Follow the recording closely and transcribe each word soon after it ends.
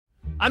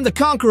I'm the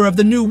conqueror of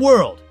the New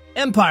World.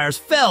 Empires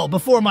fell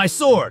before my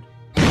sword.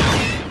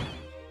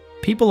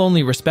 People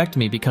only respect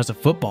me because of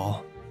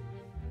football.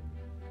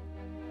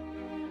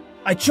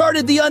 I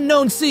charted the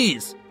unknown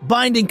seas,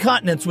 binding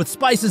continents with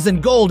spices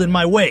and gold in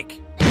my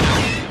wake.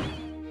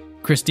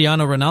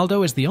 Cristiano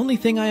Ronaldo is the only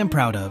thing I am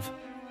proud of.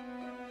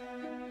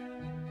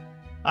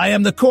 I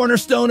am the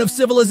cornerstone of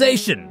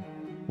civilization.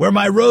 Where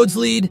my roads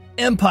lead,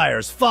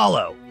 empires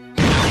follow.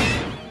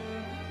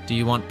 Do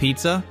you want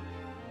pizza?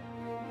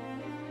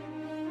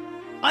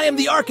 I am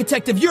the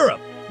architect of Europe,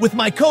 with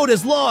my code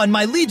as law and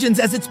my legions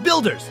as its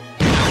builders.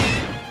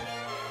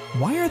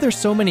 Why are there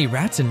so many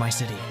rats in my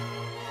city?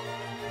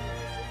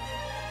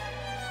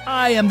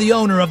 I am the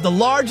owner of the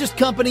largest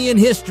company in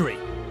history.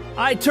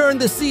 I turn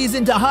the seas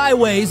into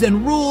highways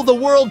and rule the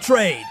world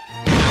trade.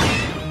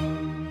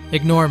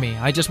 Ignore me,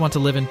 I just want to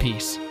live in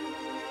peace.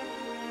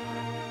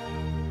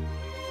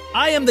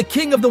 I am the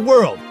king of the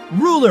world,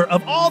 ruler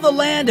of all the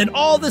land and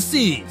all the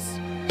seas.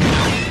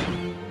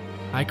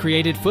 I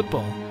created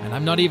football, and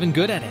I'm not even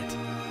good at it.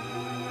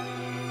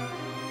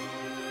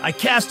 I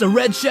cast a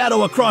red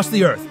shadow across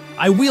the earth.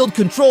 I wield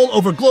control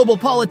over global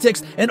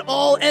politics, and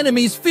all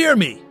enemies fear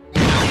me.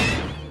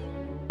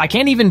 I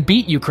can't even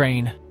beat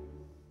Ukraine.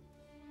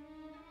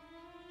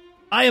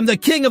 I am the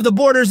king of the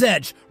border's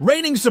edge,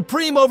 reigning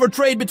supreme over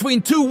trade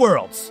between two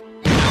worlds.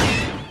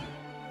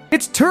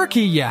 It's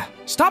Turkey, yeah.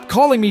 Stop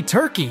calling me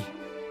Turkey.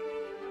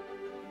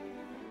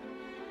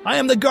 I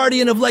am the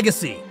guardian of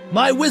legacy,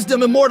 my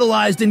wisdom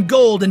immortalized in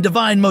gold and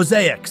divine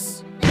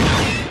mosaics.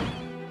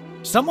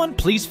 Someone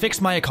please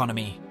fix my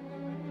economy.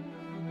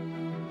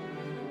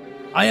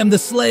 I am the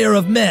slayer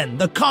of men,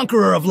 the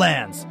conqueror of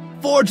lands,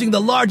 forging the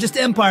largest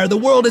empire the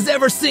world has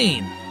ever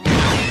seen.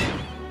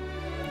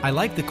 I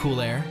like the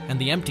cool air and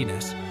the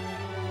emptiness.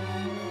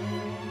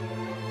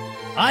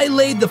 I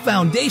laid the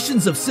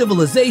foundations of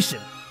civilization,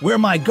 where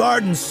my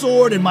garden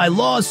soared and my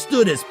laws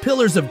stood as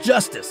pillars of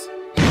justice.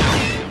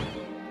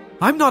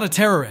 I'm not a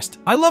terrorist.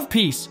 I love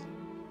peace.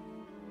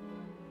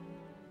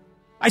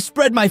 I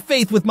spread my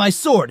faith with my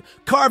sword,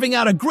 carving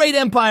out a great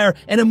empire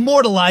and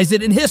immortalize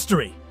it in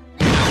history.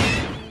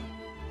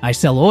 I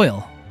sell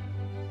oil.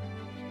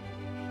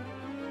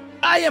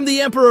 I am the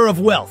emperor of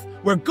wealth,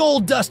 where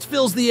gold dust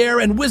fills the air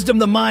and wisdom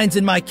the minds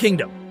in my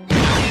kingdom.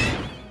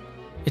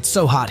 It's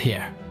so hot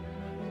here.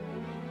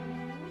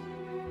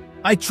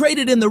 I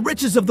traded in the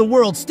riches of the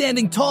world,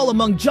 standing tall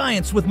among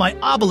giants with my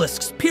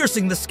obelisks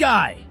piercing the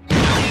sky.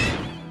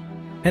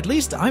 At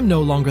least I'm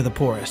no longer the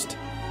poorest.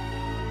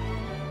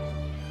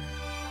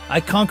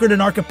 I conquered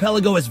an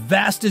archipelago as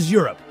vast as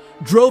Europe,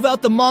 drove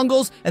out the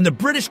Mongols, and the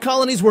British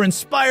colonies were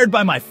inspired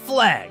by my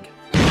flag.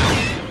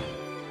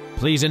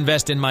 Please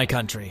invest in my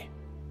country.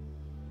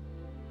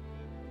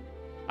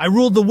 I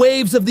ruled the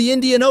waves of the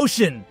Indian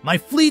Ocean, my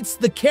fleets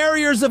the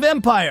carriers of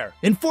empire,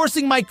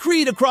 enforcing my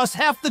creed across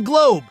half the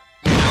globe.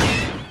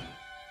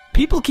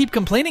 People keep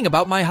complaining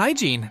about my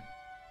hygiene.